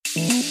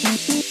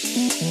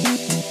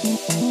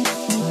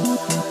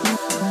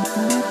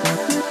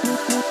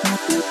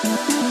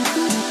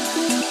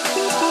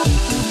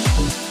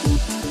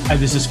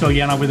this is Phil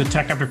Yano with the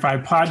Tech After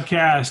 5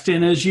 podcast.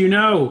 And as you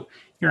know,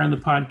 here on the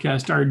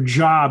podcast, our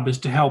job is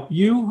to help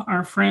you,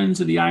 our friends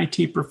of the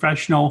IT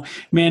professional,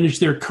 manage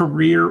their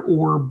career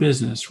or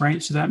business,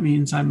 right? So that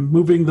means I'm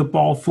moving the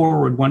ball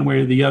forward one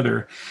way or the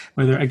other.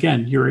 Whether,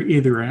 again, you're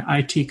either an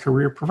IT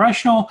career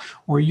professional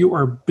or you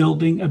are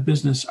building a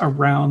business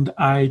around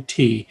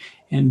IT.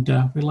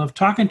 And we love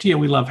talking to you.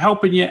 We love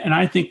helping you. And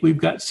I think we've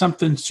got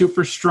something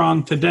super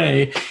strong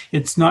today.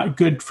 It's not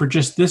good for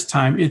just this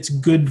time. It's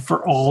good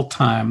for all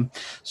time.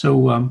 So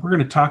we're going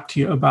to talk to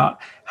you about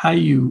how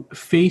you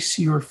face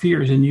your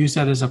fears and use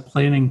that as a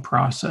planning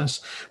process.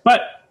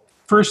 But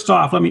first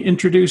off, let me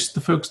introduce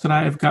the folks that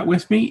I have got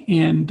with me.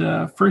 And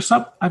first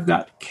up, I've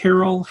got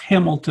Carol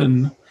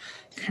Hamilton.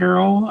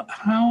 Carol,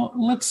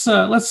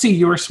 let's see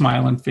your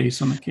smiling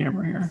face on the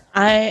camera here.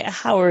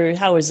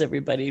 How is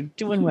everybody?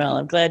 Doing well.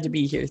 I'm glad to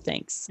be here.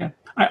 Thanks. Yeah.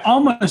 I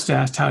almost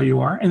asked how you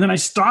are, and then I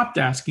stopped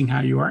asking how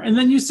you are, and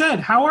then you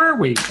said, "How are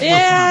we?"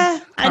 Yeah,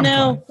 I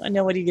know. I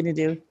know. What are you going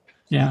to do?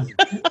 Yeah,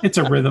 it's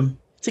a rhythm.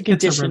 It's a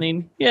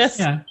conditioning. Yes.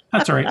 Yeah,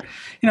 that's all right.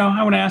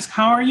 I want to ask,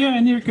 "How are you?"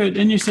 And you're good,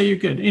 and you say you're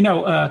good.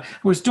 I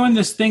was doing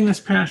this thing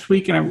this past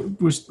week, and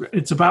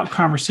it's about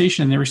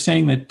conversation. They were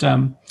saying that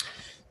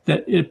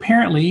that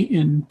apparently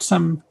in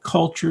some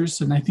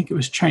cultures, and I think it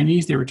was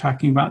Chinese, they were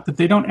talking about that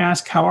they don't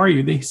ask, "How are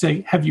you?" They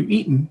say, "Have you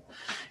eaten?"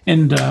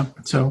 And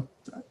so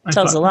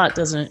tells a lot,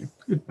 doesn't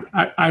it?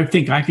 I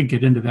think I could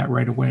get into that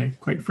right away,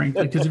 quite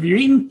frankly, because if you're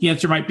eating, the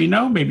answer might be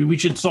no. Maybe we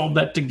should solve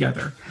that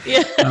together.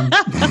 Yeah.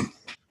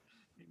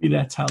 Maybe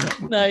that's how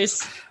that works.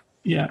 Nice.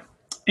 Yeah.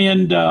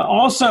 And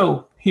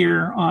also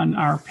here on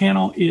our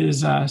panel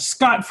is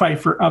Scott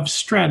Pfeiffer of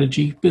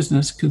Strategy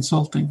Business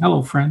Consulting.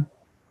 Hello, friend.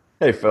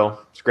 Hey, Phil.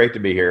 It's great to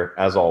be here,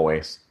 as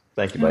always.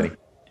 Thank you, buddy.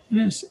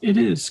 It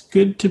is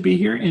good to be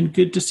here and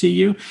good to see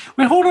you.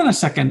 Wait, hold on a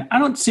second. I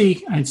don't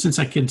see, since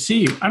I can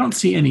see you, I don't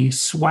see any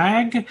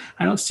swag.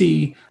 I don't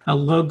see a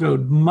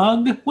logoed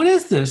mug. What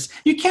is this?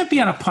 You can't be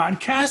on a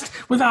podcast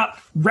without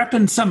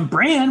repping some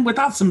brand,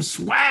 without some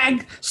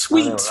swag,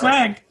 sweet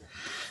swag.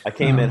 I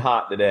came in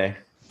hot today.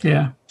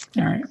 Yeah.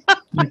 All right.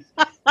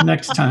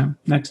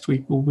 Next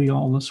week will be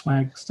all the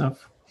swag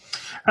stuff.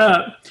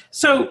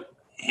 So,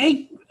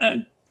 hey,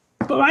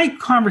 my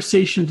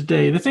conversation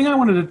today, the thing I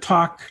wanted to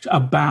talk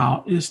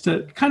about is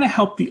to kind of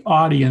help the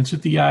audience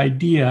with the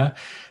idea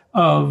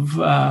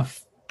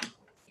of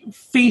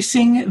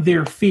facing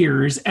their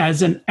fears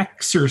as an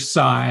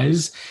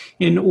exercise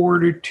in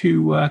order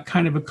to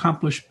kind of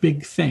accomplish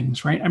big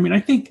things, right? I mean, I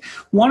think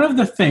one of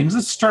the things,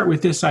 let's start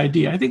with this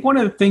idea. I think one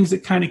of the things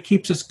that kind of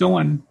keeps us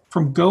going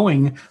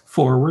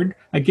forward,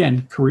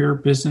 again, career,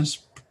 business,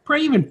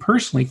 probably even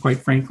personally, quite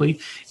frankly,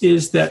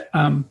 is that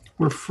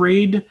we're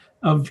afraid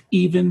of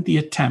even the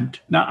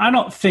attempt. Now, I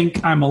don't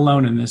think I'm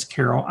alone in this,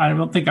 Carol. I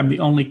don't think I'm the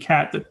only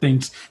cat that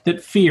thinks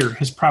that fear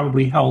has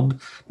probably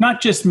held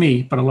not just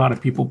me, but a lot of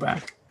people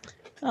back.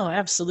 Oh,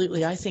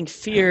 absolutely. I think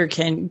fear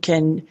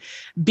can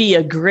be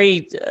a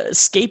great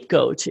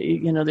scapegoat.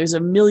 There's a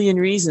million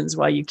reasons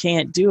why you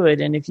can't do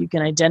it. And if you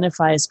can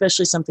identify,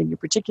 especially something you're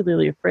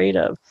particularly afraid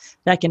of,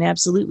 that can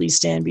absolutely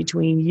stand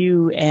between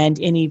you and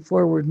any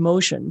forward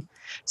motion.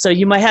 So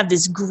you might have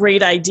this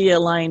great idea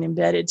lying in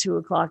bed at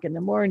 2:00 in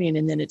the morning,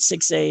 and then at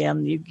 6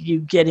 a.m. you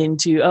get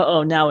into,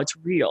 now it's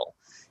real.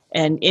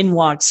 And in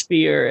walks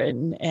fear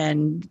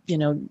and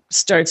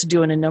starts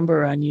doing a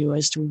number on you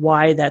as to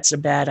why that's a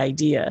bad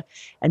idea.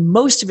 And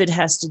most of it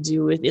has to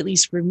do with, at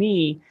least for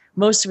me,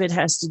 most of it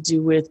has to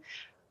do with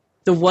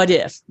the what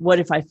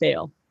if I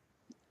fail?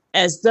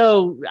 As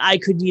though I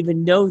couldn't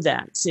even know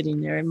that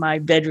sitting there in my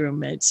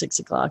bedroom at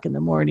 6:00 in the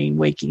morning,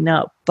 waking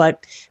up.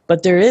 But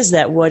there is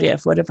that what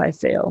if I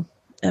fail?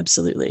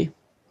 Absolutely.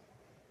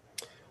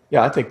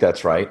 Yeah, I think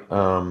that's right.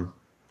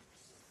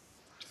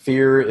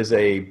 Fear is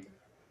a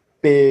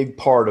big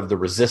part of the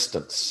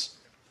resistance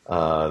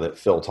that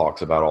Phil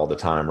talks about all the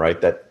time, right?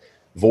 That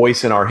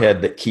voice in our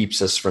head that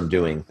keeps us from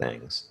doing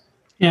things.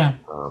 Yeah.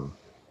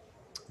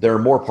 There are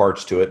more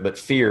parts to it, but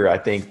fear, I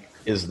think,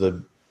 is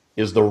the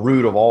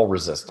root of all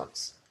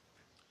resistance.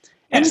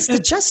 And it's the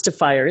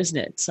justifier, isn't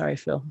it? Sorry,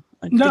 Phil.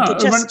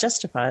 It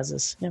justifies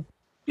us. Yeah.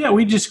 Yeah,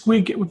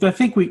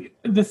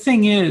 the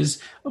thing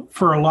is,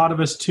 for a lot of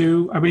us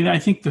too, I mean, I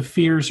think the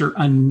fears are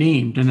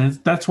unnamed. And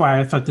that's why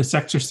I thought this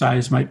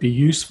exercise might be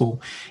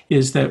useful,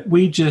 is that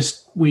we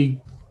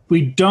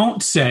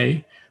don't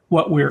say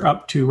what we're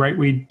up to, right?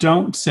 We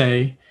don't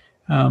say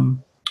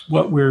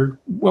what we're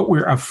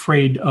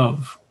afraid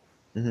of.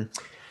 Mm-hmm.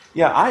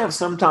 Yeah, I have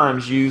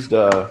sometimes used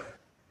I don't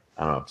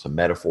know if it's a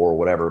metaphor or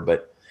whatever,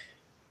 but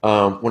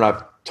when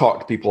I've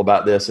talked to people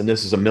about this, and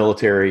this is a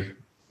military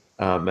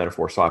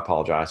metaphor, so I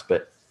apologize,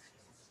 but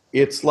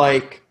it's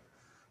like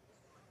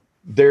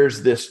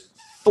there's this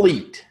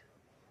fleet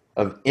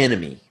of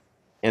enemy,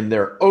 and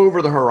they're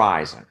over the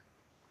horizon,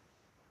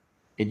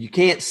 and you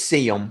can't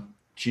see them,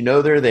 but you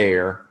know they're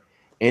there,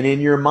 and in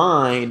your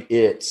mind,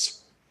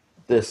 it's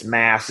this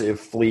massive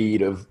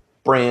fleet of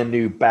brand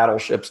new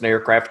battleships and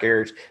aircraft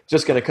carriers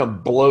just going to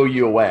come blow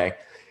you away.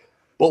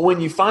 But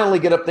when you finally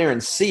get up there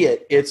and see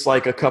it, it's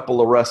like a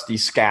couple of rusty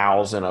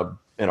scows and a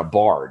in a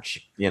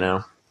barge,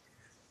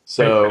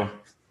 So Right.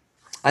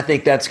 I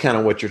think that's kind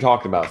of what you're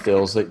talking about,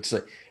 Phil. It's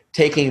like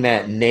taking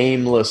that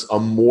nameless,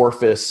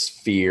 amorphous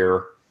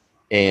fear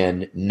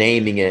and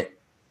naming it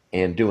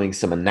and doing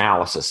some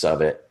analysis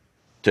of it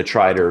to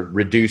try to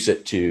reduce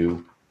it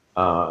to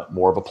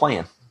more of a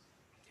plan.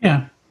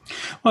 Yeah.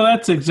 Well,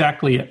 that's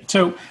exactly it.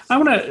 So I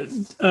want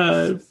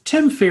to,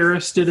 Tim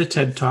Ferriss did a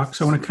TED Talk.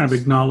 So I want to kind of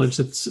acknowledge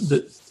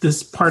that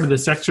this part of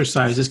this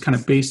exercise is kind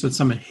of based on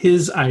some of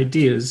his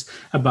ideas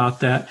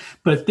about that.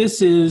 But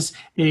this is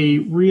a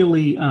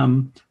really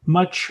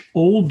much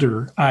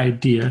older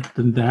idea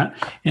than that.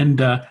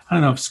 And I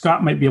don't know if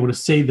Scott might be able to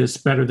say this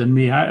better than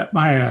me.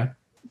 My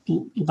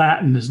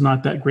Latin is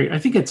not that great. I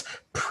think it's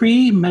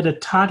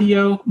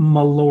premeditatio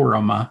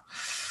malorama.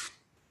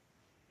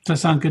 Does that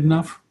sound good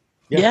enough?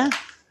 Yeah.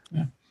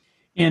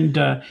 And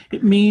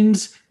it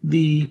means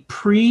the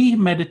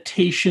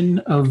premeditation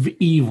of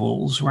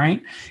evils,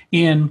 right?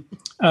 And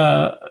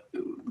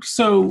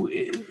so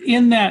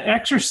in that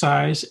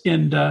exercise,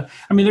 and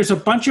there's a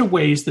bunch of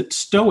ways that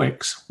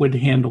Stoics would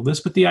handle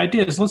this, but the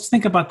idea is let's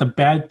think about the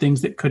bad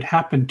things that could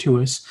happen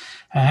to us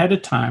ahead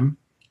of time,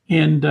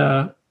 and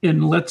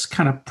let's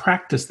kind of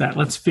practice that.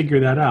 Let's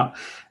figure that out.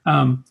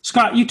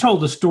 Scott, you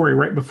told the story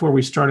right before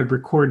we started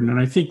recording, and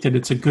I think that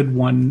it's a good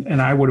one,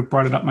 and I would have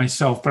brought it up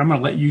myself, but I'm going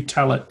to let you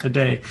tell it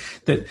today,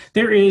 that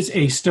there is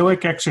a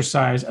Stoic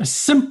exercise, a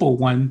simple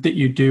one that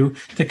you do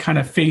to kind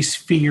of face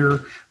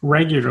fear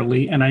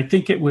regularly. And I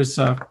think it was,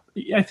 I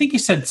think you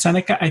said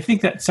Seneca. I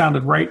think that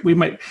sounded right. We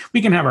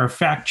can have our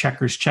fact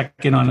checkers check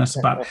in on us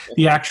about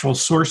the actual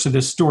source of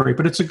this story,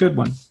 but it's a good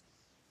one.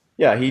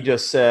 Yeah, he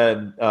just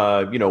said,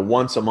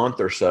 once a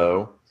month or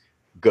so,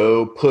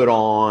 go put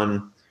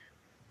on,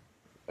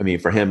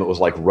 for him, it was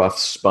like rough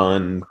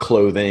spun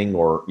clothing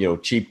or,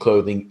 cheap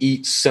clothing,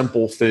 eat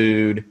simple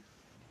food,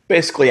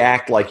 basically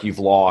act like you've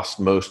lost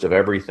most of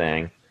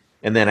everything.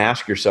 And then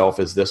ask yourself,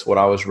 is this what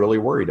I was really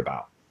worried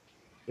about?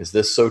 Is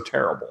this so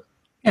terrible?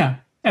 Yeah.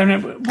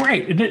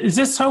 Right. Is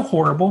this so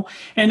horrible?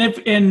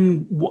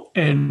 And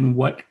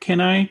what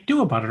can I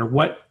do about it? Or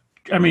what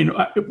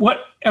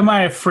am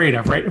I afraid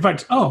of?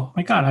 Right. Oh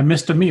my God, I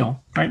missed a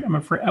meal. Right. I'm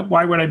afraid.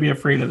 Why would I be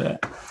afraid of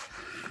that?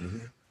 Mm-hmm.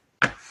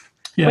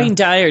 Yeah. Wayne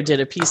Dyer did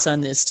a piece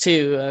on this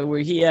too, where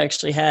he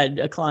actually had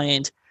a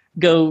client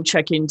go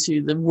check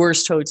into the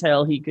worst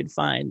hotel he could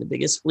find, the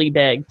biggest flea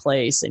bag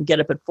place, and get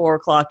up at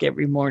 4:00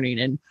 every morning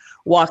and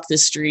walk the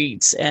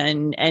streets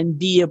and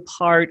be a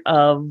part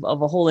of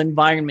a whole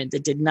environment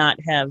that did not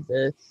have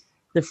the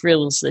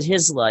frills that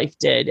his life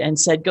did, and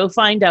said, go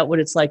find out what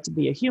it's like to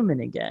be a human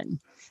again,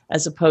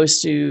 as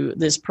opposed to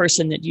this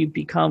person that you've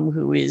become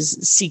who is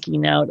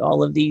seeking out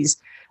all of these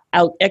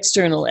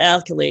external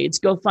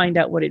accolades. Go find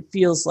out what it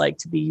feels like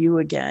to be you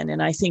again.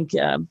 And I think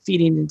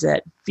feeding into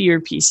that fear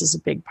piece is a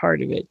big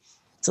part of it.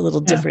 It's a little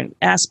different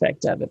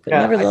aspect of it, but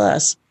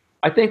nevertheless.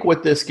 I think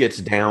what this gets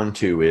down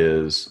to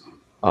is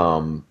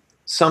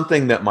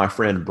something that my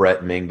friend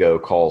Brett Mingo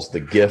calls the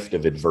gift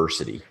of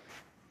adversity.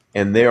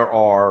 And there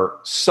are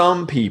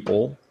some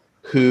people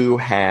who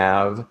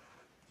have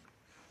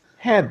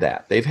had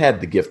that. They've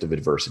had the gift of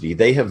adversity.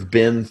 They have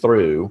been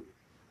through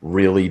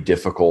really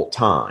difficult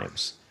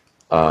times.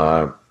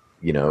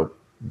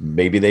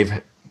 Maybe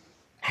they've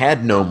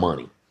had no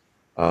money.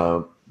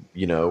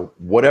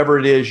 Whatever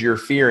it is you're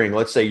fearing,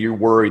 let's say you're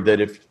worried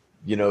that if,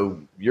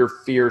 your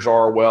fears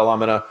are, well, I'm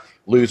going to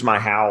lose my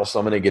house,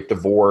 I'm going to get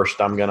divorced,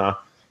 I'm going to,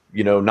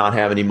 not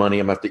have any money,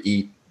 I'm going to have to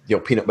eat,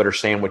 peanut butter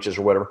sandwiches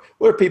or whatever.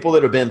 Well, there are people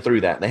that have been through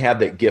that and they have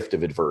that gift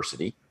of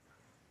adversity.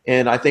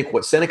 And I think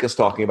what Seneca's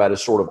talking about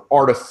is sort of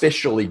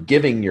artificially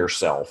giving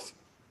yourself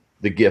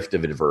the gift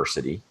of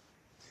adversity.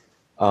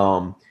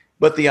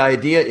 But the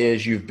idea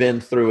is you've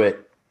been through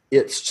it.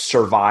 It's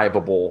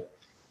survivable.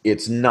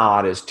 It's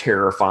not as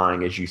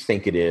terrifying as you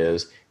think it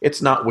is.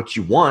 It's not what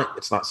you want.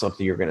 It's not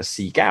something you're going to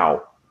seek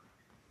out.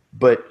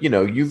 But,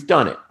 you've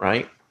done it,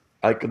 right?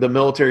 Like the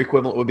military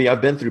equivalent would be,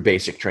 I've been through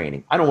basic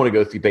training. I don't want to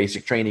go through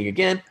basic training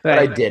again, but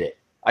I did it.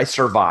 I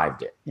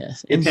survived it.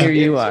 Yes, and here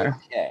you are.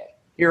 Okay.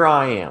 Here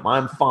I am.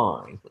 I'm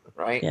fine,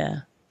 right?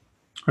 Yeah.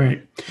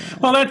 Right.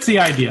 Well, that's the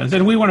idea.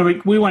 And we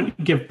want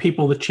to give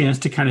people the chance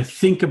to kind of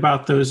think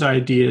about those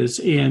ideas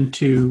and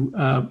to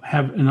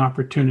have an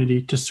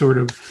opportunity to sort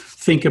of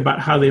think about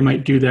how they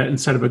might do that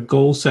instead of a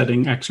goal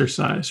setting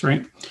exercise.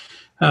 Right.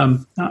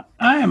 Now,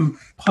 I am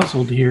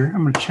puzzled here.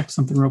 I'm going to check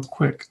something real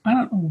quick. I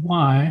don't know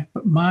why,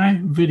 but my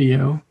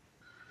video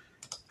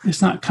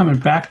is not coming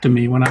back to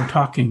me when I'm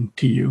talking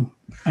to you,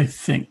 I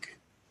think.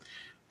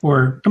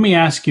 Or let me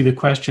ask you the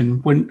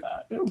question.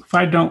 If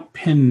I don't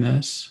pin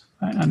this,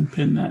 I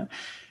unpin that.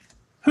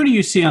 Who do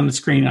you see on the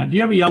screen now? Do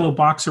you have a yellow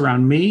box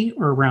around me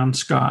or around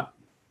Scott?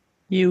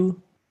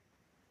 You.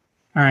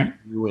 All right.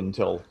 You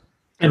until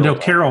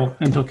Carol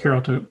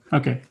took.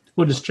 Okay.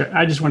 We'll just check.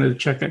 I just wanted to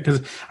check that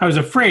because I was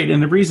afraid,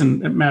 and the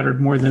reason it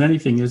mattered more than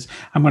anything is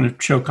I'm going to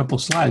show a couple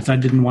slides. I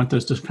didn't want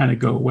those to kind of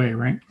go away,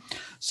 right?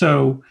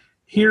 So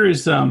here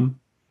is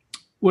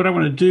what I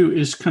want to do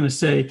is kind of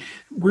say,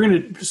 we're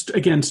going to,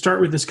 again,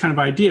 start with this kind of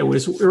idea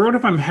was, what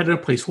if I'm headed a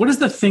place? What is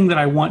the thing that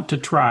I want to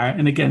try?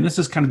 And again, this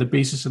is kind of the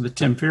basis of the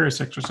Tim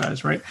Ferriss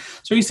exercise, right?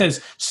 So he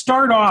says,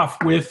 start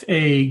off with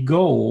a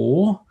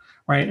goal,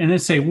 right? And then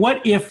say,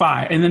 what if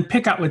I, and then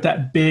pick out what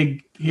that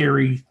big,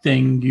 hairy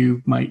thing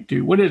you might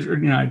do. What is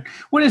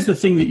the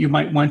thing that you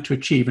might want to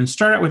achieve? And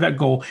start out with that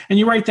goal. And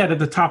you write that at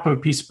the top of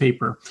a piece of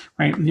paper,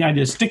 right? And the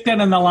idea is stick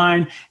that on the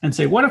line and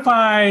say, what if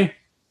I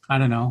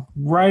don't know,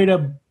 write a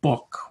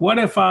book? What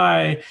if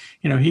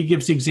he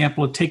gives the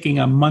example of taking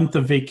a month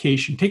of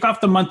vacation, take off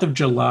the month of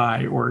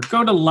July, or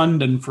go to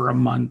London for a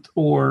month,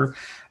 or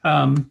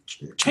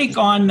take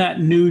on that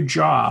new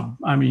job.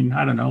 I mean,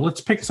 I don't know.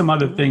 Let's pick some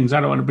other things. I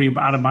don't want to be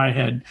out of my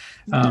head.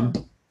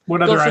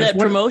 What other? Go for that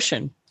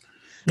promotion.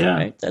 Yeah,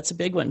 right? That's a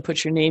big one.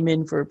 Put your name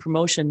in for a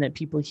promotion that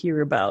people hear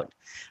about.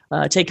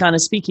 Take on a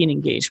speaking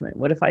engagement.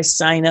 What if I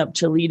sign up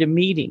to lead a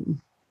meeting?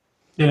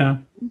 Yeah,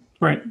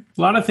 right.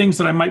 A lot of things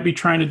that I might be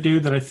trying to do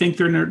that I think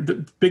they're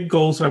the big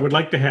goals that I would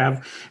like to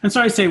have. And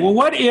so I say, well,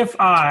 what if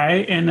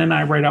and then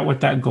I write out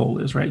what that goal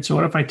is, right? So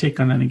what if I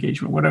take on that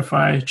engagement? What if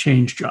I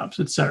change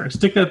jobs, et cetera?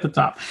 Stick that at the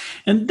top.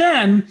 And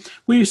then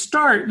we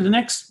start, the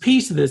next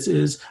piece of this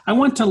is I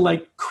want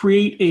to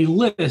create a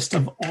list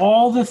of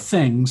all the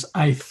things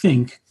I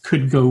think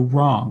could go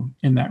wrong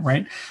in that,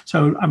 right?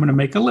 So I'm going to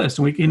make a list.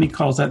 And he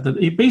calls that,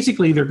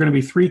 basically there are going to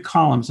be 3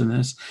 columns in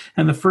this.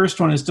 And the first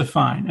one is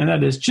define. And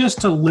that is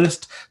just to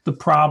list the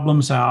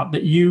problems out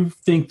that you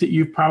think that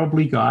you've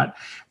probably got.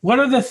 What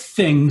are the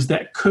things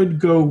that could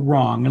go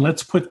wrong? And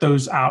let's put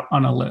those out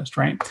on a list,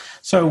 right?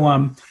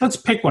 So let's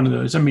pick one of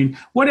those. I mean,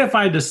 what if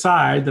I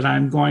decide that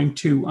I'm going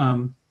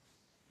to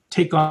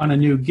take on a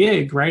new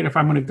gig, right? If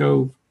I'm going to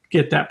go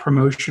get that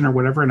promotion or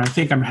whatever, and I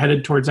think I'm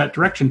headed towards that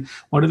direction,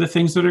 what are the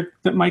things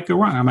that might go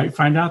wrong? I might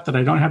find out that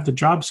I don't have the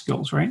job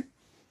skills, right?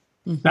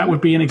 Mm-hmm. That would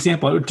be an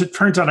example. It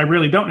turns out I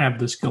really don't have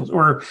the skills.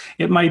 Or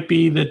it might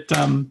be that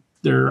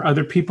there are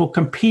other people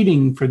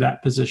competing for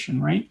that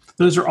position, right?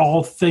 Those are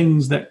all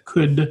things that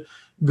could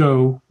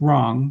go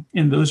wrong.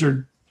 And those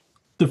are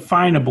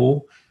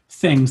definable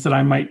things that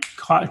I might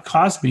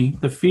cause me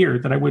the fear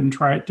that I wouldn't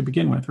try it to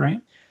begin with,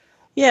 right?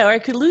 Yeah, or I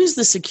could lose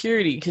the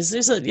security because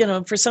there's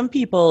for some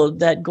people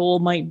that goal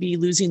might be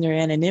losing their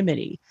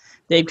anonymity.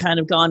 They've kind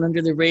of gone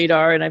under the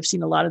radar, and I've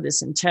seen a lot of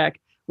this in tech,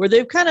 where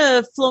they've kind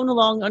of flown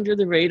along under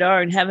the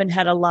radar and haven't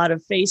had a lot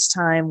of face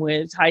time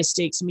with high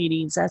stakes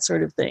meetings, that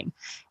sort of thing.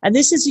 And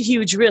this is a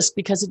huge risk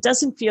because it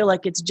doesn't feel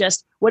like it's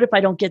just, what if I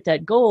don't get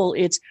that goal?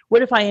 It's,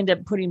 what if I end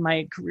up putting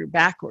my career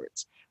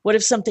backwards? What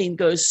if something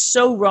goes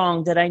so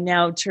wrong that I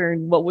now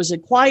turn what was a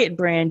quiet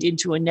brand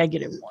into a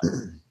negative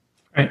one?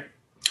 Right.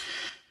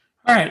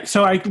 All right.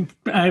 So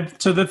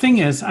so the thing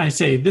is, I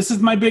say, this is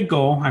my big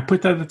goal. I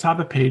put that at the top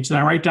of the page. Then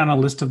I write down a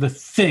list of the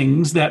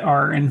things that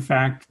are, in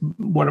fact,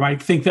 what do I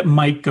think that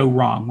might go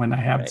wrong when I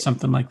have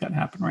something like that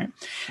happen, right?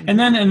 Mm-hmm. And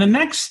then in the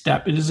next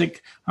step, it is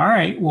like, all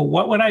right, well,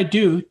 what would I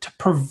do to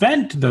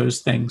prevent those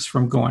things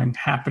from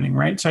happening,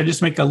 right? So I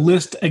just make a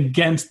list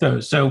against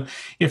those. So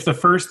if the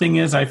first thing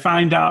is I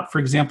find out, for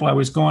example, I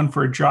was going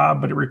for a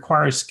job, but it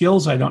requires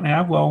skills I don't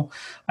have, well,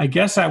 I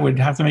guess I would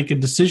have to make a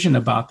decision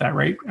about that,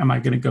 right? Am I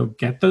going to go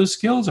get those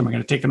skills? Am I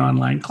going to take an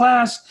online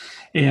class?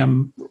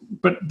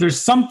 But there's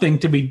something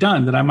to be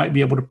done that I might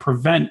be able to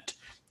prevent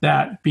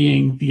that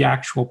being the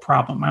actual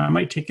problem. I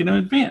might take it in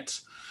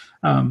advance.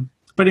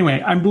 But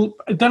anyway, I'm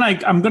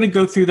going to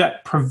go through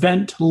that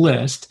prevent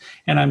list,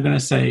 and I'm going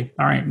to say,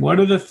 all right, what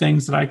are the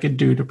things that I could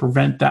do to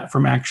prevent that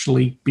from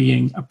actually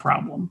being a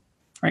problem,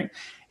 right?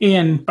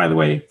 And by the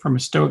way, from a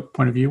Stoic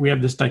point of view, we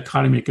have this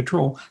dichotomy of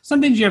control.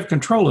 Some things you have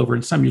control over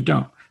and some you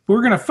don't. But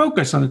we're going to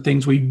focus on the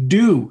things we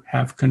do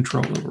have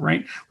control over,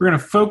 right? We're going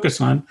to focus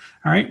on,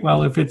 all right,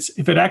 well, if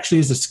it actually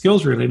is a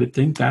skills related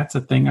thing, that's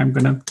a thing I'm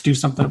going to do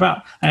something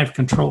about. I have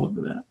control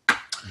over that.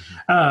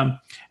 Mm-hmm.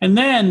 And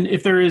then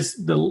if there is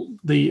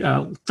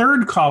the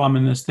third column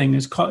in this thing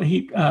is called,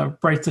 he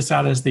writes this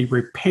out as the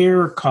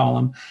repair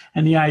column.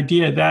 And the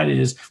idea of that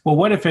is, well,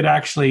 what if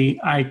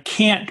I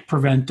can't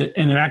prevent it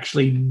and it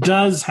actually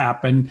does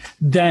happen?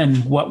 Then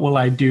what will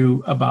I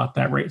do about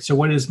that, right? So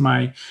what is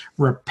my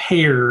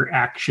repair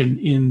action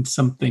in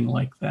something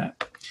like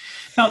that?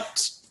 Now,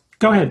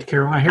 go ahead,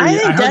 Carol. I heard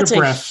your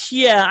breath.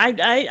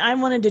 I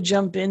wanted to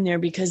jump in there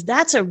because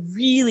that's a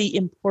really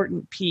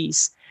important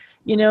piece.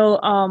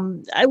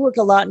 I work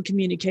a lot in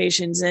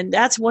communications, and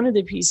that's one of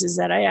the pieces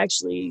that I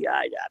actually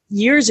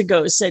years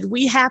ago said,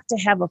 we have to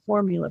have a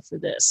formula for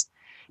this,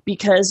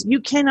 because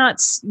you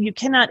cannot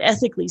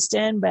ethically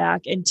stand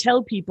back and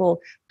tell people,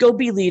 go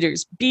be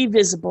leaders, be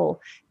visible,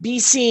 be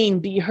seen,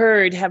 be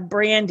heard, have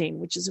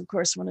branding, which is, of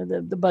course, one of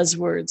the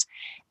buzzwords,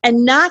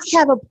 and not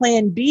have a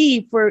plan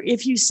B for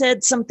if you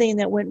said something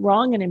that went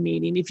wrong in a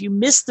meeting, if you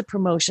missed the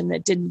promotion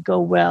that didn't go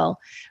well.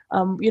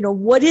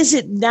 What is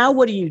it now?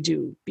 What do you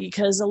do?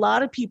 Because a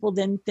lot of people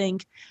then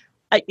think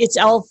it's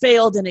all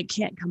failed and it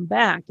can't come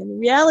back. And the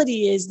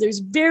reality is there's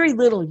very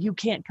little you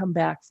can't come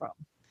back from.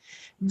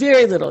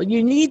 Very little.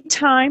 You need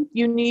time,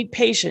 you need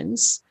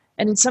patience,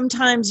 And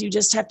sometimes you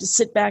just have to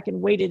sit back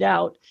and wait it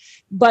out.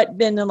 But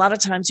then a lot of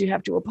times you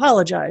have to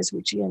apologize,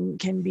 which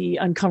can be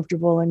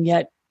uncomfortable and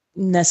yet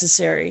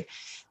necessary.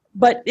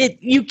 But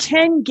you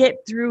can get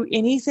through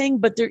anything,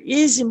 but there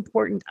is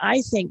important,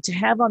 I think, to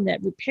have on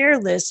that repair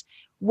list,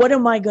 what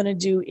am I going to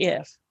do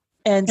if?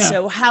 And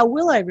so how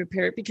will I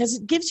repair it? Because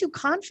it gives you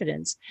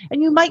confidence.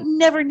 And you might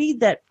never need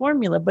that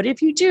formula, but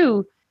if you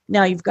do,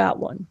 now you've got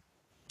one.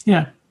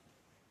 Yeah.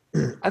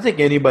 I think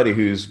anybody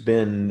who's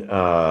been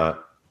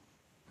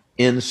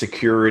in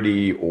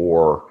security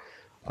or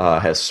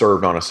has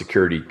served on a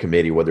security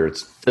committee, whether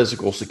it's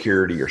physical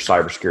security or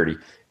cybersecurity,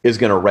 is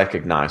going to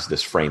recognize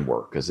this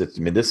framework, because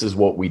this is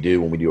what we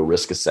do when we do a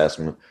risk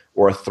assessment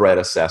or a threat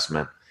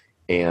assessment.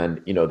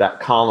 And, that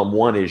column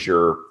 1 is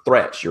your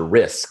threats, your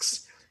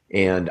risks,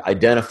 and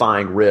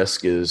identifying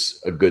risk is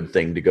a good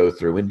thing to go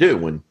through and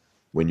do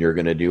when you're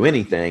going to do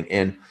anything.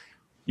 And,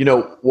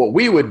 what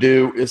we would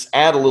do is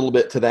add a little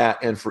bit to that.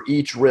 And for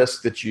each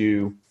risk that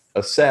you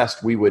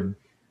assessed, we would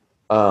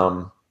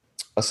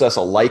assess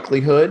a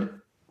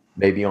likelihood,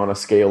 maybe on a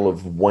scale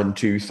of 1,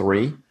 2,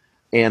 3,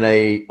 and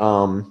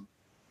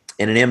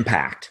an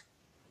impact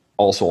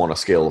also on a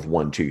scale of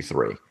 1, 2,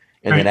 3,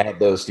 and then add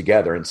those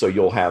together. And so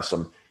you'll have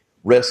some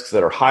risks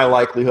that are high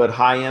likelihood,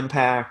 high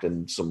impact,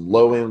 and some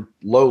low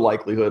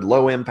likelihood,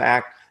 low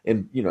impact,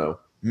 and,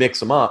 mix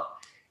them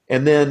up.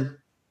 And then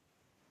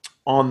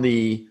on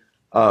the,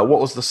 what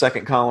was the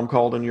second column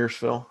called in yours,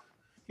 Phil?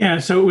 Yeah,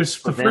 so it was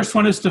prevent. The first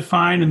one is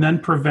define and then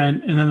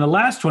prevent, and then the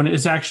last one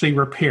is actually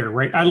repair,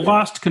 right? I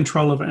lost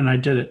control of it and I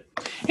did it.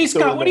 Hey,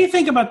 Scott, what do you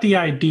think about the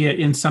idea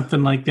in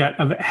something like that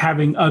of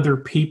having other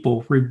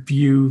people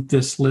review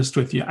this list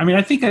with you?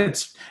 I think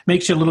it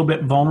makes you a little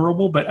bit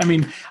vulnerable, but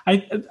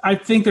I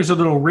think there's a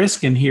little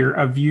risk in here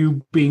of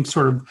you being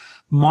sort of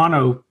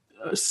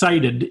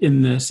mono-sighted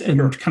in this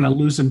and kind of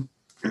losing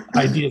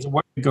ideas of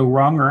what could go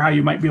wrong or how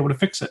you might be able to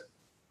fix it.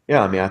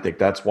 Yeah, I think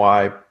that's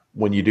why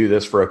when you do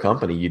this for a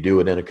company, you do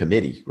it in a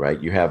committee, right?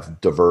 You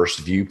have diverse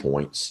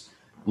viewpoints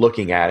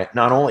looking at it,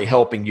 not only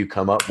helping you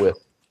come up with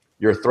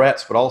your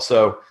threats, but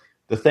also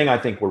the thing I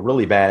think we're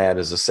really bad at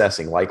is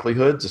assessing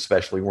likelihoods,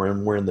 especially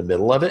when we're in the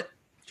middle of it.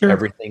 Sure.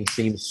 Everything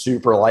seems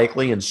super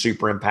likely and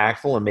super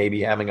impactful, and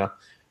maybe having a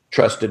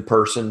trusted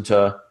person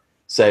to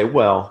say,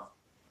 well,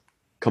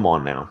 come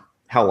on now,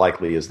 how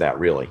likely is that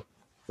really,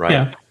 right?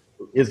 Yeah.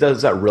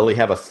 Does that really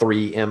have a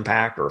 3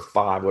 impact or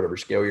 5, whatever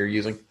scale you're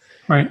using?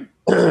 Right.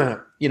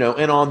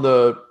 And on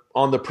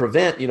the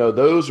prevent,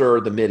 those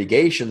are the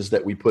mitigations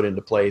that we put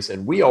into place.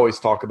 And we always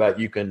talk about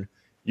you can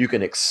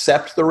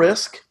accept the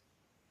risk.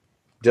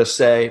 Just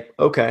say,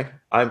 okay,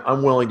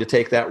 I'm willing to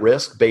take that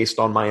risk based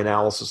on my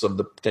analysis of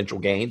the potential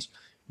gains.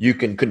 You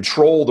can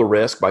control the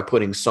risk by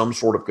putting some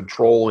sort of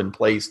control in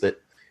place that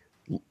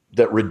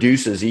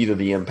reduces either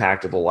the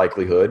impact of the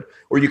likelihood,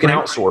 or you can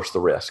outsource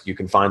the risk. You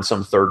can find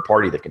some third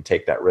party that can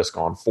take that risk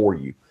on for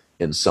you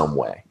in some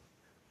way.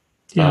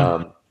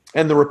 Yeah.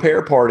 And the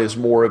repair part is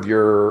more of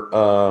your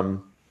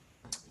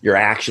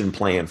action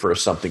plan for if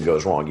something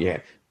goes wrong. Yeah,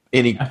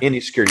 any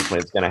security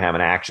plan is going to have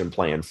an action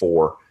plan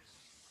for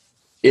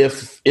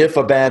if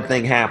a bad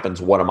thing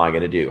happens, what am I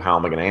going to do? How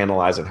am I going to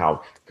analyze it?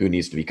 Who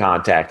needs to be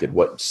contacted?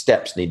 What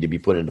steps need to be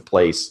put into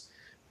place?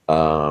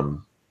 A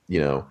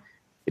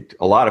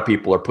lot of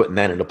people are putting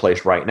that into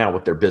place right now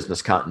with their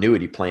business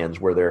continuity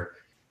plans, where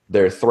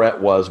their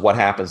threat was, what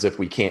happens if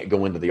we can't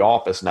go into the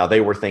office? Now,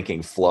 they were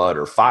thinking flood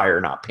or fire,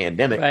 not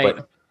pandemic,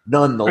 but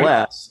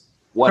nonetheless,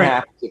 what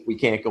happens if we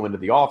can't go into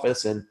the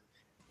office? And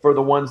for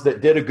the ones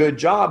that did a good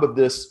job of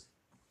this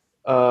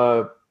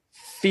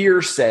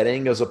fear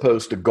setting as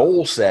opposed to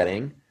goal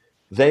setting,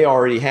 they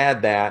already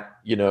had that,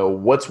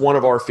 what's one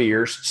of our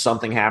fears?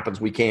 Something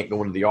happens, we can't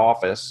go into the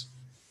office.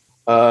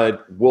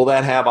 Will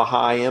that have a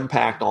high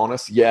impact on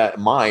us? Yeah, it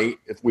might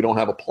if we don't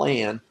have a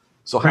plan.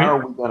 So how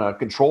are we going to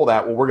control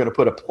that? Well, we're going to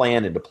put a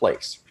plan into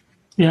place.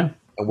 Yeah.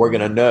 And we're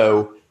going to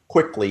know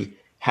quickly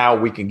how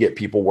we can get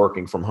people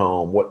working from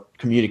home, what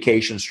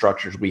communication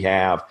structures we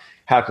have,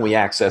 how can we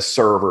access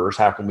servers,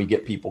 how can we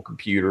get people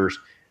computers.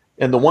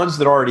 And the ones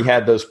that already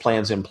had those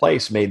plans in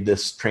place made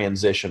this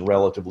transition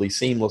relatively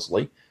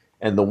seamlessly.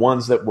 And the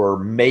ones that were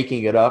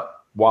making it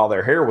up while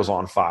their hair was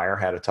on fire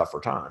had a tougher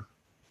time.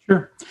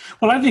 Sure.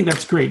 Well, I think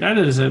that's great. That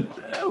is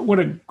what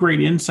a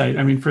great insight.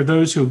 For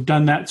those who've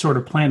done that sort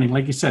of planning,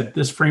 like you said,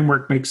 this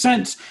framework makes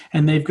sense,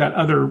 and they've got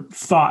other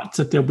thoughts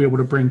that they'll be able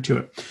to bring to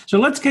it. So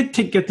let's get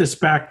this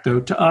back, though,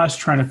 to us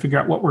trying to figure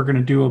out what we're going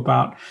to do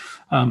about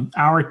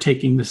our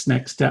taking this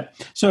next step.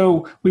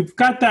 So we've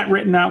got that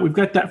written out. We've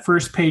got that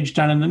first page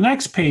done. And the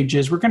next page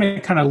is we're going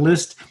to kind of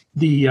list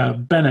the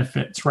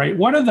benefits, right?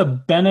 What are the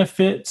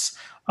benefits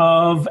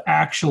of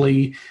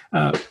actually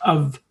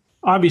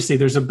obviously,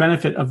 there's a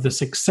benefit of the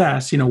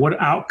success. What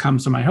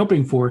outcomes am I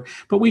hoping for?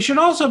 But we should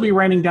also be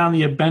writing down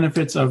the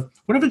benefits of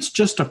what if it's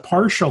just a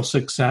partial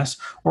success,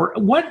 or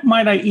what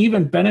might I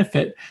even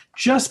benefit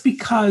just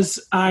because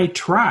I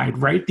tried,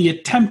 right? The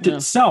attempt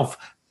itself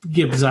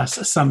gives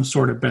us some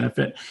sort of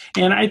benefit.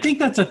 And I think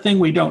that's a thing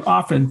we don't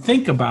often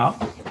think about,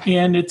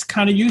 and it's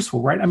kind of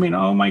useful, right? I mean,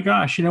 oh my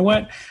gosh, you know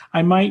what?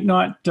 I might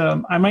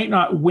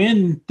not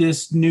win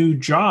this new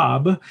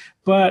job,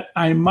 but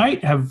I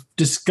might have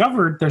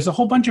discovered there's a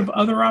whole bunch of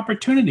other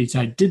opportunities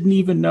I didn't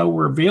even know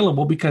were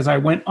available because I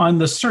went on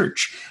the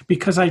search,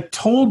 because I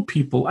told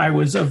people I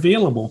was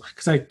available,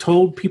 because I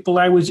told people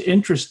I was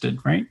interested,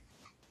 right?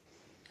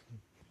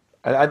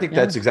 I think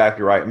that's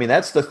exactly right. I mean,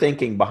 that's the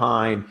thinking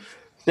behind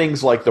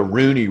things like the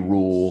Rooney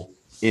Rule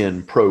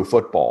in pro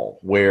football,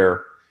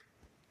 where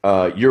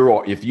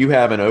if you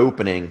have an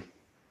opening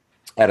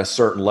at a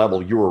certain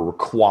level, you are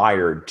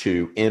required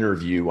to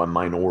interview a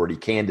minority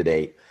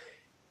candidate,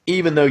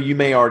 even though you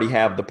may already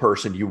have the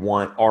person you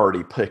want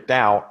already picked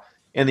out.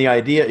 And the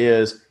idea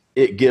is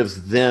it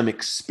gives them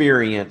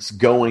experience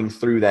going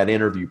through that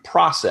interview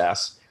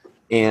process,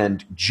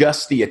 and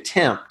just the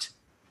attempt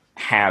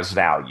has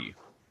value.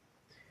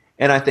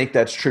 And I think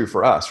that's true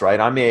for us, right?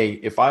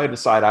 If I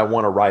decide I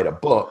want to write a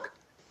book,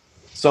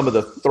 some of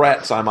the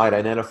threats I might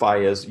identify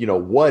is,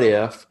 what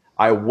if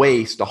I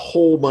waste a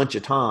whole bunch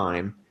of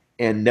time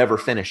and never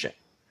finish it?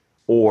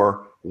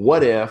 Or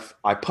what if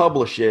I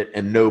publish it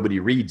and nobody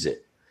reads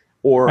it?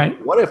 Or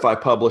right. What if I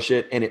publish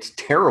it and it's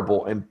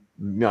terrible and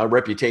my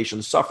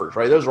reputation suffers,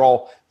 right? Those are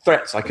all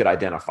threats I could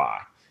identify.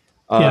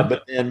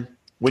 But then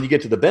when you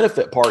get to the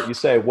benefit part, you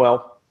say,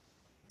 well,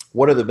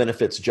 what are the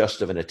benefits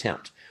just of an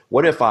attempt?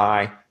 What if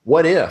I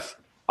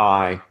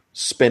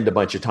spend a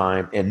bunch of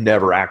time and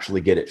never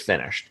actually get it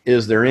finished?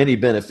 Is there any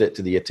benefit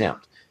to the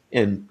attempt?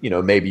 And,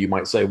 maybe you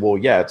might say, well,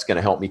 yeah, it's going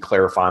to help me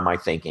clarify my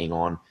thinking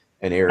on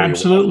an area.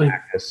 Absolutely.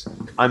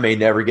 I may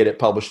never get it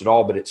published at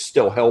all, but it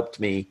still helped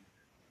me.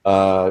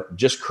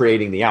 Just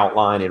creating the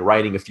outline and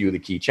writing a few of the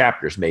key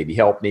chapters maybe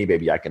helped me.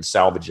 Maybe I can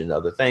salvage into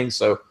other things.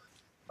 So,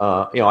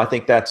 I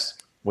think that's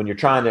when you're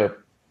trying to,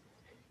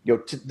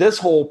 this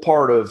whole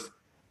part of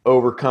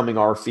overcoming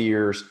our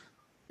fears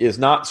is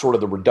not sort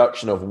of the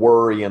reduction of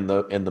worry and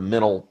the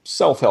mental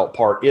self-help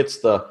part. It's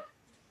the,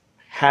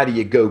 how do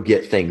you go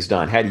get things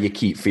done? How do you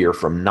keep fear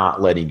from not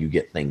letting you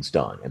get things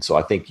done? And so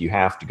I think you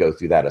have to go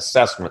through that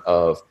assessment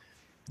of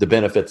the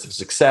benefits of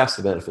success,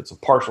 the benefits of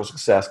partial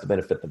success, the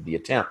benefit of the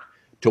attempt,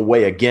 to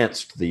weigh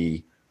against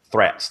the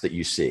threats that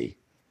you see.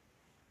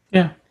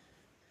 Yeah.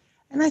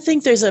 And I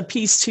think there's a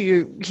piece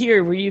to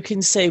here where you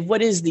can say,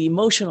 what is the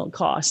emotional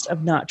cost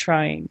of not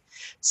trying?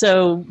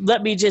 So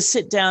let me just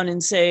sit down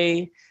and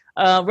say,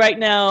 right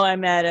now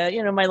I'm at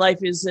my life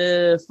is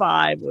a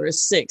 5 or a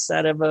 6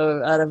 out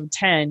of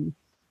 10.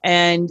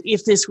 And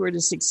if this were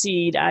to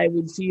succeed, I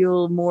would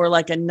feel more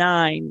like a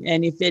 9.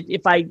 And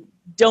if I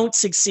don't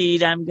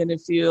succeed, I'm going to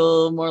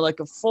feel more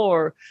like a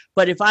 4.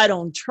 But if I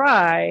don't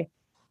try,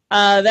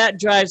 that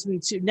drives me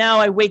to, now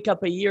I wake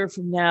up a year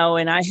from now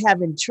and I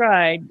haven't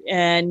tried,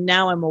 and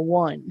now I'm a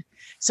 1.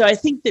 So I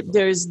think that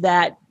there's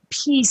that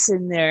piece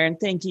in there. And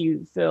thank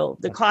you, Phil,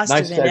 the cost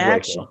of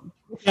inaction.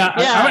 Yeah.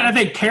 I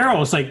think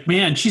Carol is like,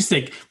 man, she's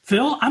like,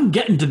 Phil, I'm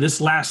getting to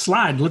this last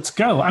slide. Let's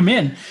go. I'm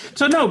in.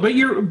 So no, but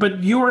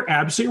you're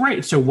absolutely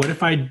right. So what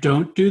if I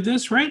don't do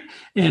this, right?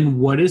 And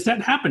what does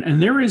that happen?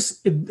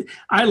 And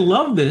I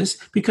love this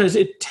because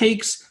it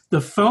takes the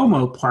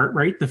FOMO part,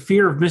 right? The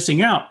fear of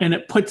missing out, and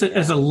it puts it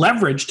as a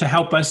leverage to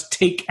help us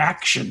take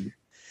action.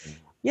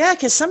 Yeah,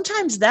 because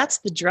sometimes that's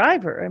the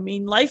driver. I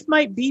mean, life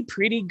might be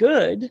pretty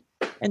good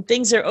and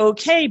things are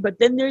okay, but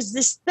then there's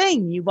this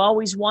thing you've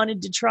always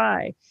wanted to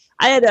try.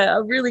 I had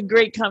a really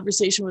great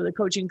conversation with a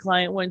coaching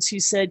client once who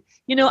said,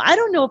 I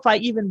don't know if I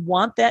even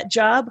want that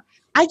job.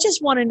 I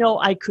just want to know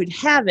I could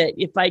have it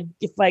if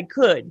I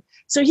could.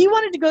 So he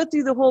wanted to go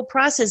through the whole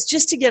process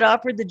just to get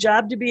offered the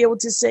job, to be able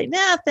to say,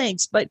 nah,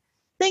 thanks, but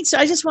thanks.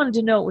 I just wanted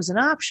to know it was an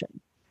option,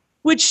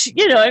 which,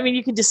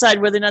 you can decide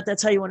whether or not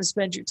that's how you want to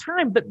spend your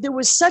time. But there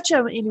was such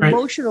an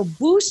emotional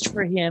boost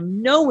for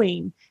him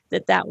knowing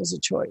that was a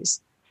choice.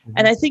 Mm-hmm.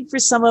 And I think for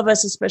some of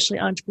us, especially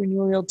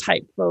entrepreneurial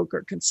type folk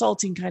or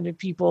consulting kind of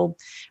people,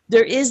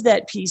 there is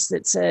that piece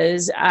that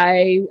says,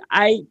 I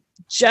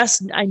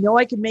know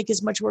I can make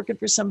as much working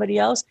for somebody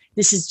else.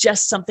 This is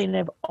just something that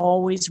I've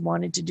always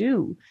wanted to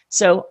do.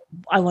 So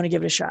I want to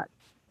give it a shot.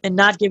 And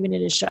not giving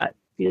it a shot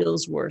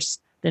feels worse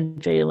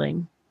than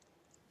failing.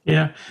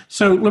 Yeah.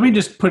 So let me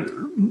just put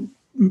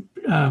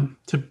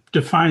to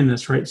define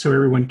this, right, so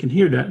everyone can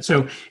hear that.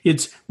 So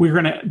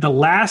the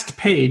last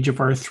page of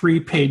our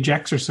 3-page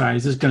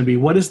exercise is going to be,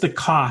 what is the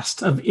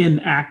cost of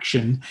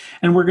inaction?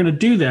 And we're going to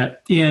do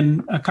that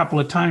in a couple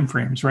of time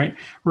frames, right?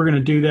 We're going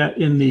to do that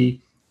in the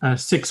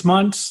 6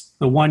 months,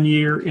 the 1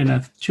 year, in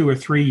a 2 or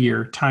 3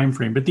 year time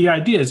frame. But the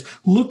idea is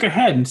look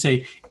ahead and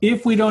say,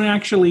 if we don't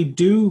actually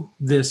do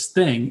this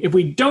thing, if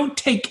we don't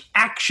take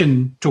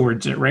action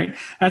towards it, right?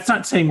 That's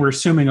not saying we're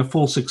assuming a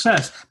full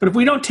success, but if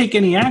we don't take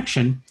any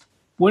action,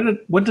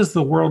 what does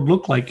the world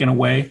look like in a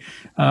way?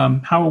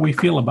 How will we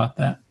feel about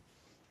that?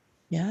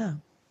 Yeah.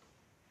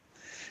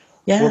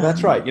 Well,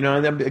 that's right.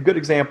 A good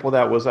example of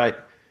that was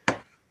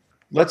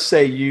let's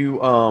say you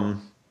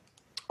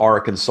are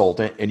a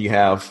consultant and you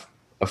have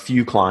a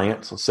few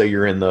clients. Let's say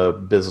you're in the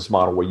business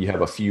model where you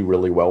have a few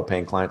really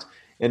well-paying clients,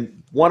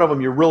 and one of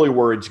them you're really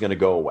worried is going to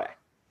go away.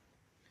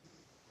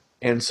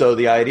 And so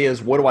the idea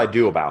is, what do I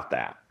do about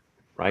that?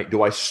 Right?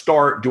 Do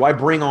I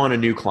bring on a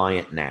new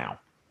client now?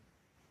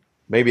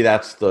 Maybe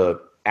that's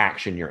the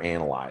action you're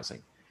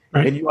analyzing.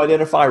 Right. And you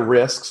identify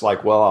risks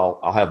like, well,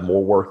 I'll have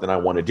more work than I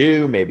want to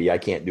do. Maybe I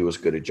can't do as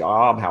good a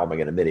job. How am I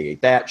going to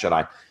mitigate that?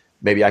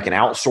 Maybe I can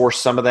outsource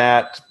some of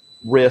that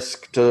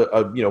risk to,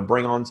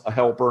 bring on a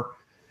helper.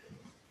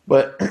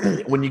 But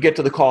when you get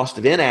to the cost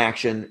of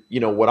inaction,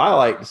 what I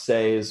like to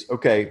say is,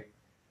 okay,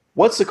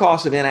 what's the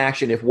cost of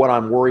inaction if what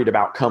I'm worried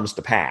about comes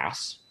to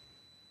pass?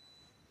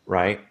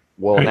 Right?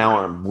 Well, right.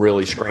 Now I'm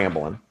really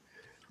scrambling.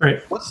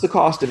 Right. What's the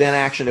cost of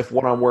inaction if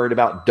what I'm worried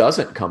about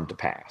doesn't come to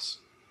pass?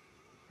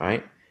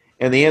 Right?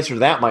 And the answer to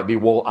that might be,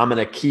 well, I'm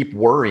going to keep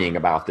worrying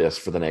about this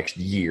for the next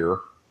year,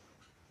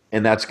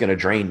 and that's going to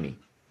drain me.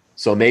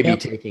 So maybe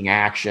taking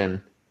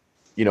action,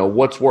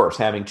 what's worse,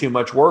 having too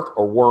much work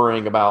or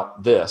worrying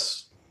about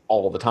this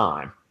all the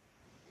time?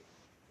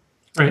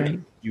 Right.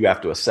 You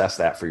have to assess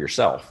that for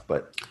yourself.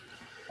 But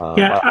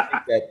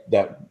I think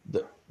that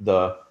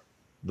the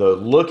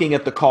looking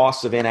at the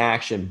costs of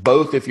inaction,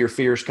 both if your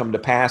fears come to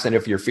pass and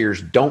if your fears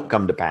don't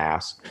come to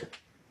pass,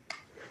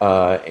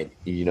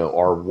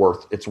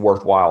 it's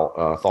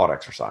worthwhile thought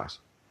exercise.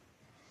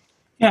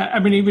 Yeah, I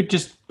mean, even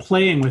just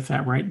playing with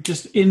that, right?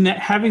 Just in that,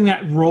 having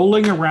that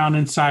rolling around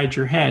inside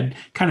your head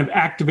kind of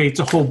activates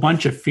a whole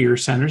bunch of fear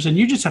centers, and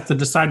you just have to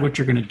decide what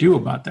you're going to do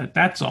about that.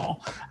 That's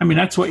all. I mean,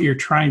 that's what you're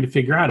trying to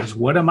figure out is,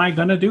 what am I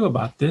going to do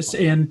about this?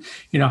 And,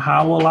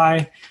 how will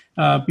I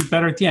be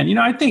better at the end?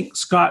 I think,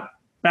 Scott,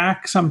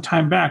 some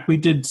time back, we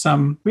had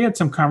some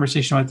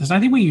conversation about this. And I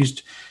think we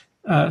used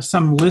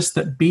some list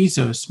that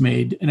Bezos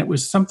made, and it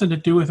was something to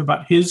do with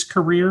about his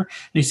career. And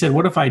he said,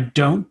 what if I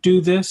don't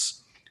do this?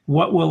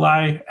 What will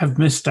I have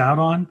missed out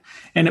on?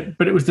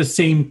 But it was the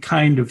same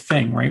kind of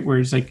thing, right? Where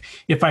he's like,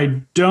 if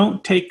I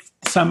don't take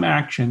some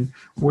action,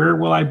 where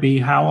will I be?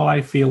 How will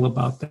I feel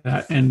about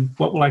that? And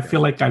what will I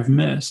feel like I've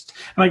missed?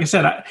 And like I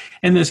said,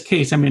 in this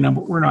case, I mean,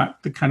 we're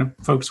not the kind of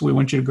folks we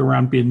want you to go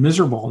around being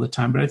miserable all the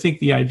time. But I think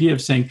the idea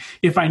of saying,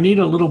 if I need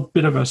a little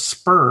bit of a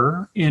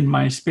spur in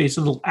my space,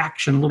 a little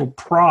action, a little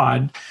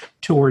prod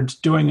towards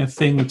doing a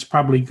thing that's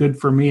probably good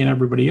for me and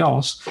everybody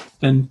else,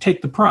 then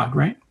take the prod,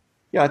 right?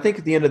 Yeah, I think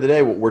at the end of the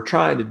day, what we're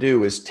trying to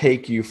do is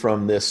take you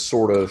from this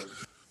sort of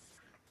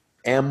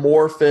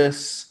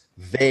amorphous,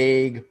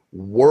 vague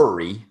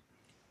worry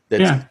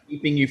that's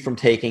keeping you from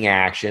taking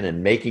action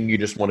and making you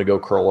just want to go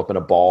curl up in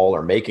a ball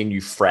or making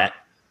you fret,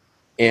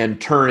 and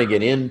turning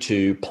it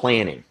into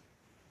planning.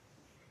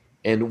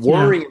 And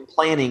worry and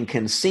planning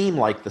can seem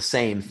like the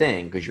same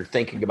thing because you're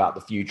thinking about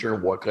the future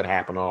and what could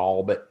happen and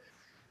all, but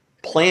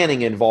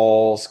planning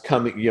involves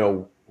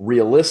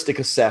realistic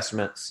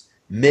assessments,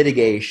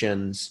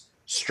 mitigations,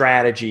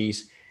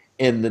 strategies,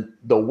 and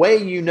the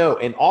way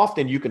and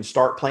often you can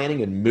start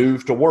planning and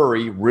move to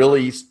worry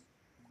really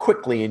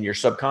quickly in your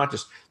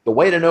subconscious. The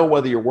way to know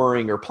whether you're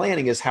worrying or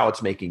planning is how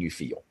it's making you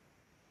feel.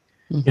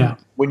 Yeah.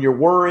 When you're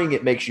worrying,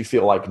 it makes you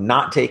feel like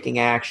not taking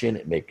action.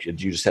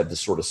 You just have this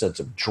sort of sense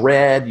of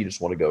dread. You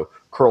just want to go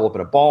curl up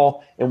in a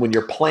ball. And when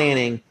you're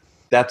planning,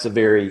 that's a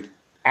very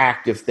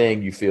active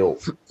thing. You feel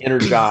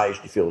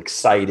energized. You feel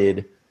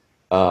excited.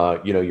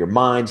 Your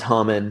mind's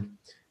humming.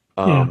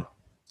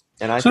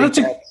 And I think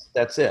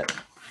that's it.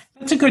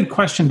 That's a good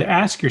question to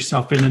ask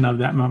yourself in and of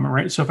that moment,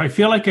 right? So if I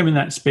feel like I'm in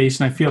that space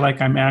and I feel like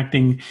I'm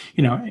acting,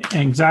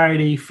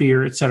 anxiety,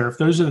 fear, et cetera, if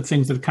those are the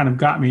things that kind of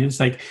got me, it's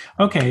like,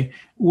 okay,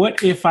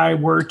 what if I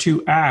were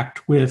to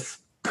act with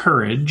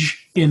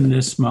courage in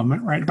this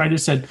moment, right? If I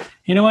just said,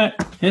 you know what,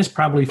 this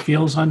probably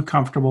feels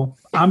uncomfortable.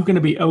 I'm going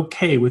to be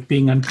okay with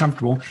being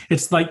uncomfortable.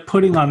 It's like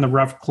putting on the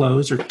rough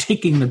clothes or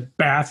taking the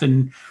bath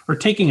or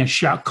taking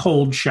a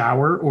cold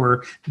shower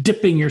or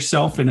dipping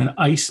yourself in an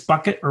ice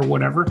bucket or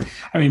whatever.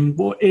 I mean,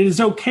 it is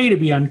okay to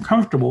be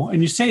uncomfortable.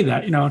 And you say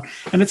that,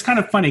 and it's kind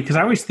of funny because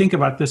I always think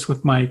about this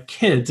with my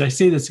kids. I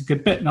say this a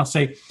good bit and I'll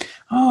say,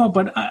 oh,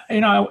 but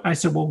I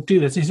said, well,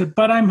 do this. He said,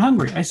 but I'm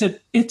hungry. I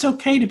said, it's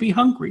okay to be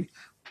hungry.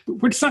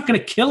 It's not going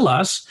to kill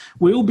us.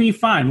 We'll be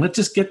fine. Let's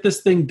just get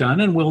this thing done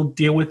and we'll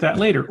deal with that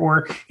later.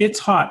 Or it's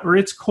hot or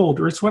it's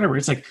cold or it's whatever.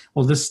 It's like,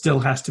 well, this still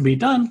has to be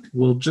done.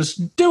 We'll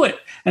just do it.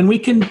 And we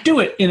can do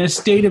it in a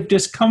state of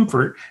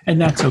discomfort.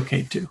 And that's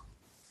okay too.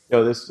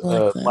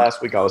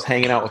 Last week I was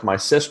hanging out with my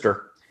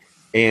sister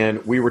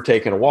and we were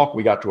taking a walk.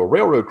 We got to a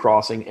railroad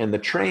crossing and the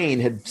train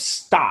had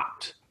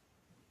stopped.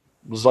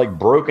 It was like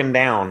broken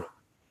down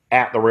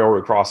at the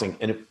railroad crossing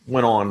and it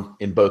went on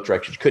in both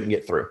directions. Couldn't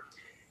get through.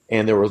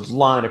 And there was a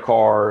line of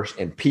cars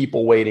and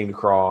people waiting to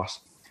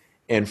cross.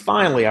 And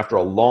finally, after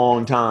a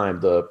long time,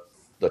 the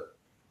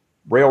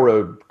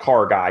railroad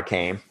car guy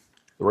came.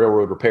 The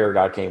railroad repair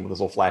guy came with his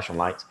little flashing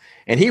lights.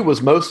 And he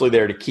was mostly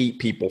there to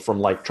keep people from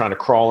like trying to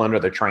crawl under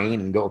the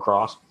train and go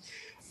across,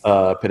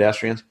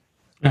 pedestrians.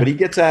 But he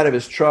gets out of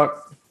his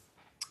truck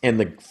and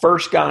the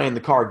first guy in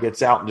the car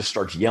gets out and just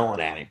starts yelling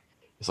at him.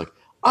 It's like,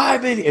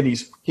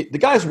 the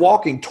guy's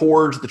walking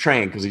towards the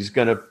train because he's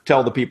going to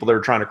tell the people that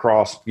are trying to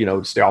cross,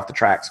 to stay off the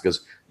tracks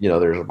because,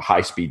 there's a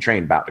high-speed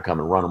train about to come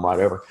and run them right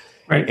over.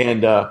 Right.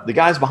 And the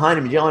guy's behind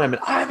him yelling at him,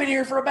 I've been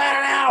here for about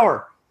an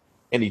hour.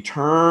 And he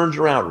turns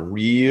around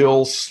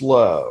real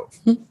slow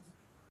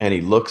and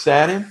he looks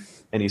at him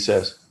and he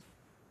says,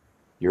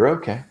 you're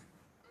okay.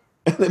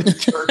 And then he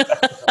turns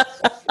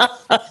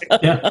back.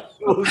 Yeah.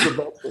 It was the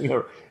best thing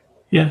ever.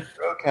 Yeah.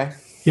 You're okay.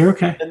 You're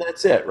okay. And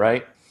that's it,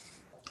 right?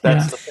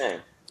 That's the thing.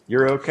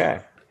 You're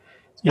okay.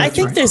 I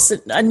think there's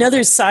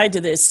another side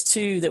to this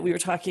too that we were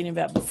talking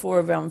about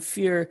before around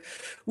fear,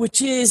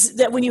 which is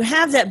that when you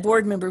have that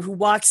board member who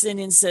walks in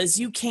and says,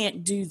 you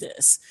can't do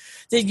this,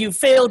 that you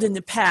failed in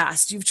the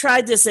past, you've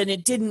tried this and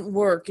it didn't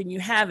work and you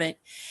haven't,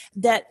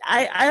 that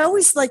I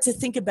always like to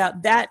think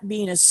about that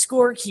being a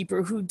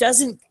scorekeeper who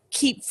doesn't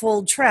keep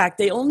full track.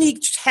 They only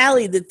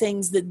tally the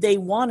things that they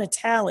want to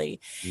tally.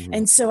 Mm-hmm.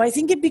 And so I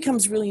think it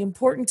becomes really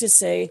important to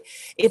say,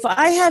 if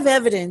I have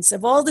evidence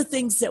of all the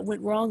things that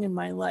went wrong in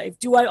my life,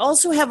 do I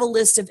also have a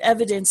list of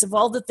evidence of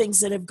all the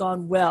things that have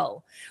gone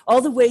well? All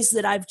the ways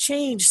that I've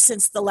changed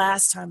since the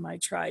last time I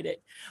tried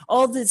it?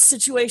 All the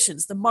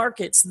situations, the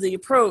markets, the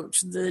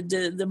approach,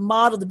 the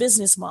model, the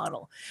business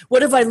model.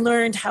 What have I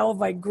learned? How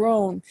have I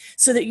grown?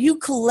 So that you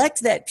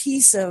collect that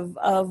piece of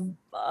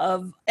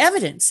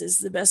evidence is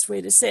the best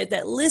way to say it.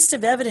 That list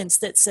of evidence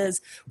that says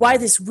why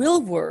this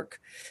will work,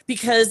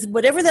 because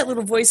whatever that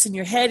little voice in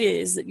your head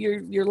is that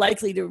you're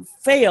likely to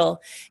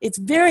fail, it's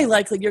very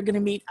likely you're going to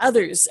meet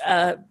others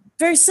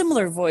very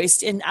similar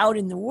voiced out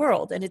in the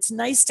world. And it's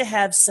nice to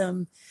have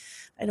some,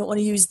 I don't want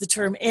to use the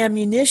term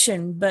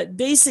ammunition, but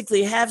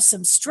basically have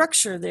some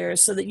structure there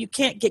so that you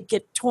can't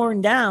get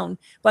torn down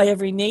by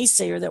every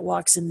naysayer that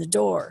walks in the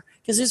door,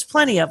 because there's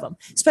plenty of them,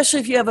 especially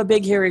if you have a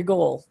big, hairy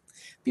goal.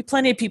 Be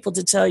plenty of people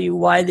to tell you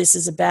why this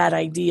is a bad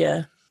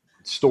idea.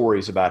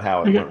 Stories about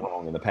how it went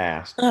wrong in the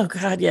past. Oh,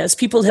 God, yes.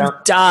 People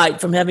have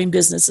died from having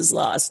businesses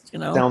lost,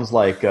 Sounds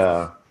like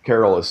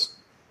Carol is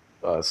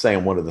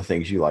saying one of the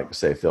things you like to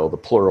say, Phil, the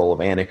plural of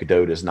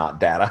anecdote is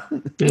not data.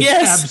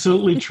 It's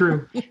absolutely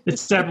true.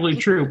 It's definitely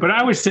true. But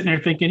I was sitting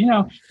there thinking,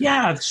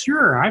 yeah,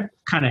 sure, I've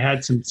kind of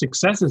had some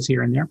successes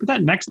here and there, but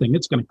that next thing,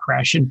 it's going to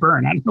crash and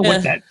burn. I don't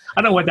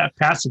know what that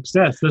past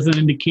success doesn't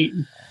indicate,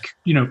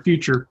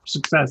 future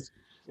success.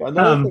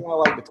 Another thing I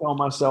like to tell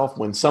myself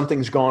when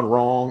something's gone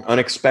wrong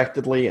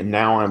unexpectedly and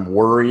now I'm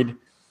worried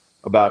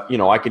about,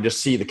 I can just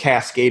see the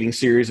cascading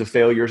series of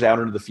failures out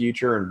into the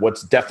future and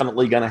what's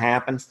definitely going to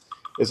happen,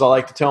 is I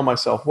like to tell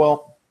myself,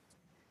 well,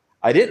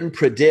 I didn't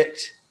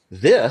predict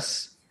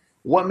this.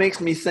 What makes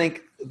me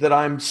think that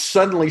I'm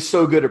suddenly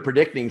so good at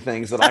predicting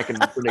things that I can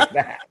predict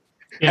that?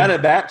 Yeah. How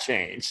did that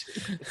change?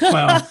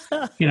 Well,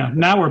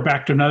 now we're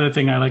back to another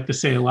thing I like to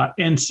say a lot.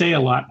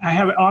 I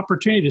have an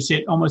opportunity to say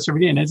it almost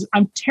every day, and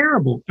I'm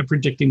terrible at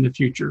predicting the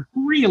future.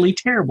 Really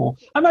terrible.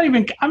 I'm not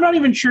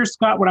even sure,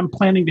 Scott, what I'm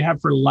planning to have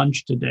for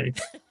lunch today.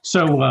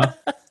 So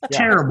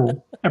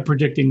terrible at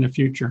predicting the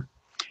future.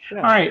 Yeah.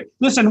 All right.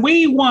 Listen,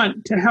 we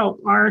want to help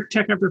our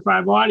Tech After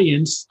 5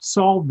 audience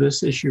solve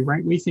this issue,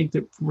 right? We think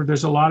that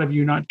there's a lot of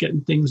you not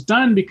getting things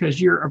done because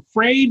you're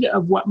afraid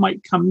of what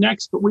might come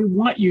next, but we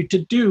want you to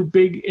do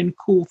big and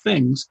cool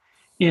things.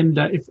 And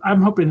if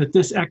I'm hoping that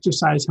this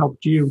exercise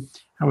helped you,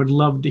 I would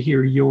love to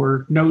hear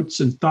your notes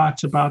and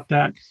thoughts about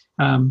that.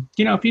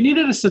 If you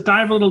needed us to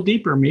dive a little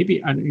deeper,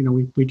 maybe,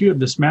 we do have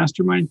this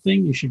mastermind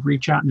thing. You should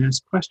reach out and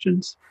ask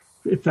questions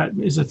if that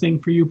is a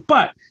thing for you.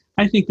 But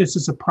I think this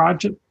is a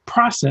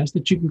process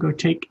that you can go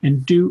take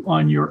and do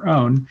on your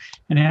own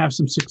and have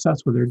some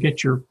success with it, or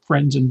get your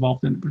friends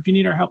involved in it. But if you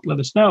need our help, let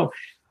us know.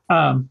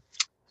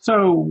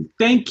 So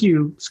thank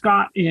you,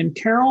 Scott and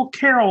Carol.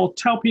 Carol,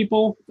 tell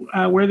people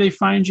where they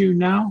find you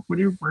now.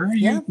 Where are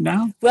you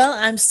now? Well,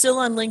 I'm still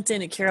on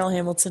LinkedIn at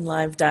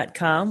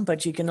carolhamiltonlive.com,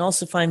 but you can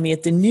also find me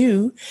at the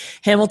new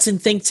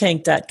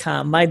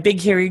hamiltonthinktank.com, my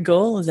big hairy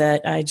goal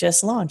that I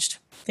just launched.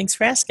 Thanks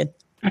for asking.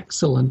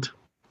 Excellent.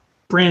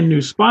 Brand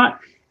new spot.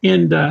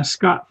 And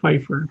Scott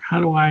Pfeiffer, how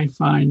do I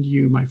find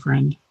you, my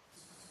friend?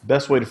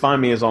 Best way to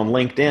find me is on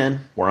LinkedIn,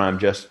 where I'm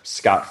just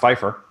Scott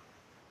Pfeiffer.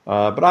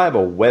 But I have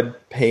a web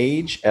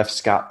page,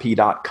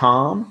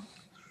 fscottp.com,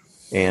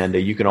 and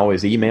you can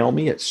always email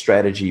me at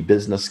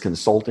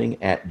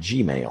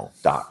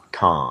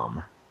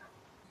strategybusinessconsulting@gmail.com.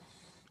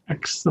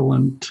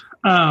 Excellent.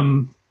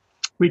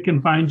 We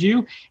can find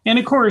you. And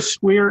of course,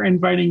 we're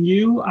inviting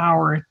you,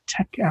 our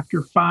Tech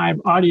After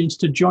 5 audience,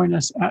 to join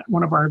us at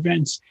one of our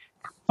events.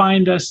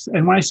 Find us,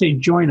 and when I say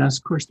join us,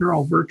 of course, they're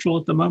all virtual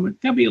at the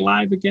moment. They'll be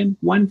live again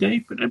one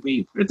day, but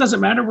it doesn't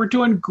matter. We're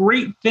doing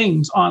great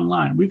things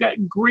online. We've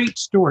got great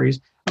stories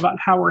about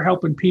how we're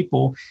helping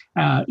people,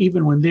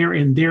 even when they're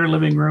in their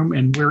living room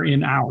and we're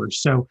in ours.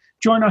 So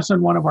join us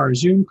on one of our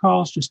Zoom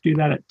calls. Just do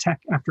that at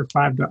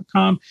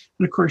techafter5.com.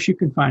 And of course, you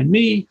can find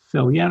me,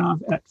 Phil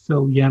Yanov, at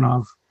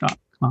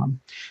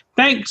philyanov.com.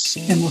 Thanks,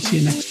 and we'll see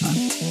you next time.